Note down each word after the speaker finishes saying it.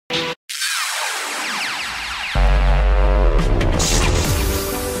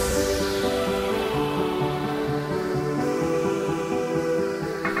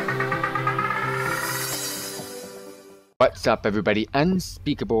What's up, everybody?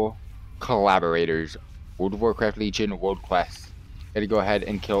 Unspeakable Collaborators, World of Warcraft Legion, World Quest. Gotta go ahead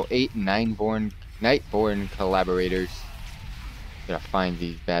and kill 8 Nightborn Collaborators. Gotta find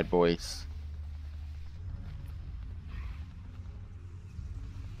these bad boys.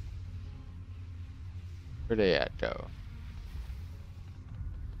 Where they at, though?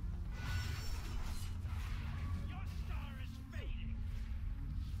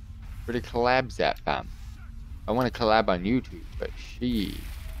 Where the collabs at, fam? I want to collab on YouTube, but she...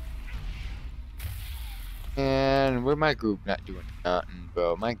 And where my group not doing nothing,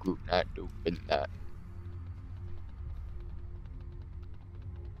 bro. My group not doing that.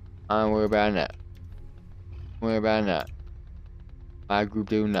 I'm worried about that. Worried about that. My group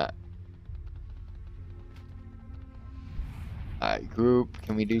doing that. Alright, group,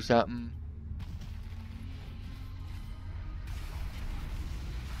 can we do something?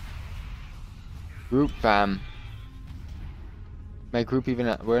 Group, fam. My group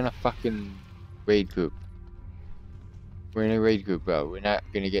even, we're in a fucking raid group. We're in a raid group, bro. We're not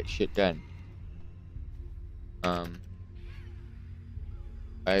gonna get shit done. Why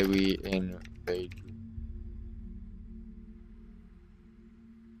are we in raid group?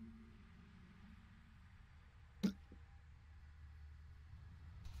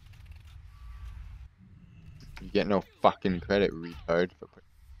 You get no fucking credit, retard, for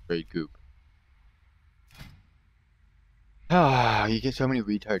raid group. Ah, you get so many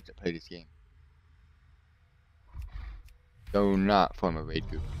retards that play this game. Do not form a raid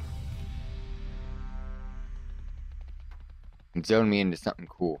group. And zone me into something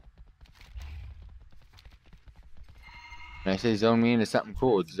cool. When I say zone me into something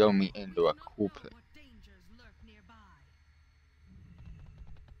cool, it's zone me into a cool place.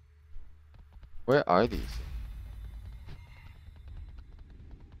 Where are these?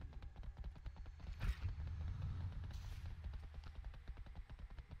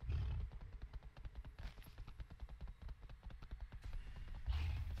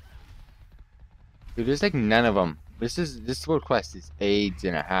 Dude, there's like none of them. This world quest is AIDS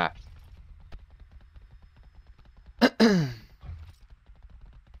and a half.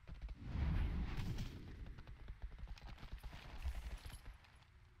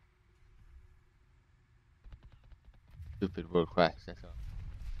 Stupid world quest, that's all.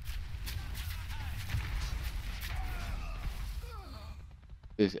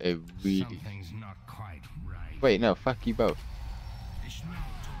 This is a really... Something's not quite right. Wait, no, fuck you both.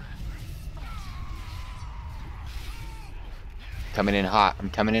 Coming in hot. I'm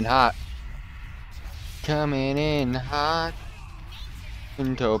coming in hot. Coming in hot.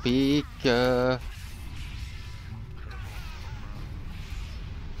 In Topeka.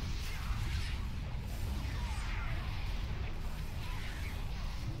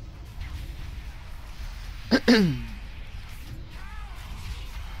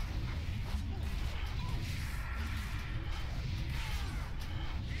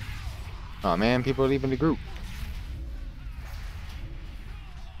 Oh man, people are leaving the group.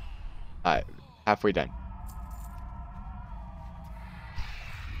 Alright, halfway done.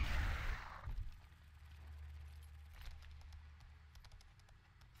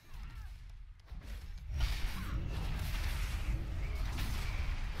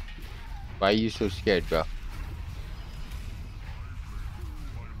 Why are you so scared, bro?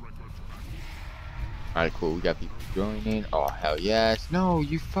 Alright, cool. We got people joining. Oh, hell yes. No,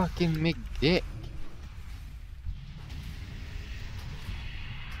 you fucking McDick.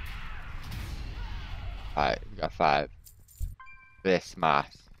 Alright, we got 5. This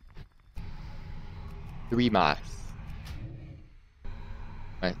mas. 3 mas.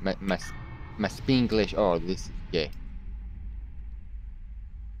 My Spanglish. Oh, this is gay.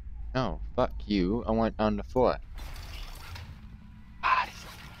 No, fuck you. I want on the floor. Bodies.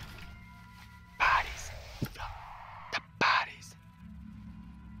 Bodies. The bodies.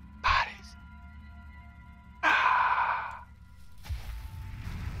 Bodies. Ah.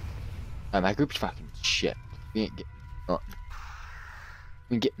 My group's fucking shit. We ain't getting nothing.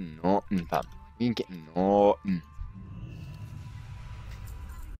 We ain't getting nothing, fam. We ain't getting nothing.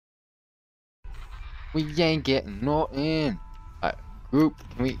 We ain't getting nothing. Alright, group,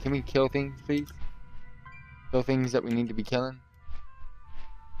 can we kill things, please? Kill things that we need to be killing.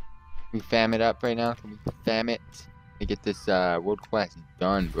 Can we fam it up right now? Can we fam it? To get this world quest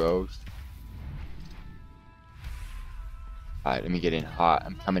done, bros. Alright, let me get in hot.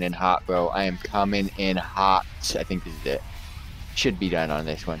 I'm coming in hot, bro. I am coming in hot. I think this is it. Should be done on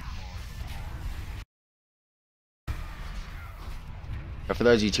this one. But for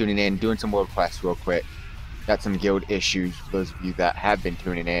those of you tuning in, doing some world quests real quick. Got some guild issues for those of you that have been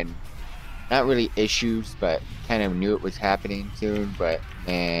tuning in. not really issues, but kind of knew it was happening soon. But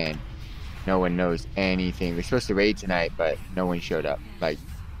man, no one knows anything. We're supposed to raid tonight, but no one showed up. Like,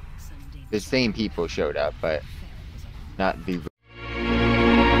 the same people showed up, but not the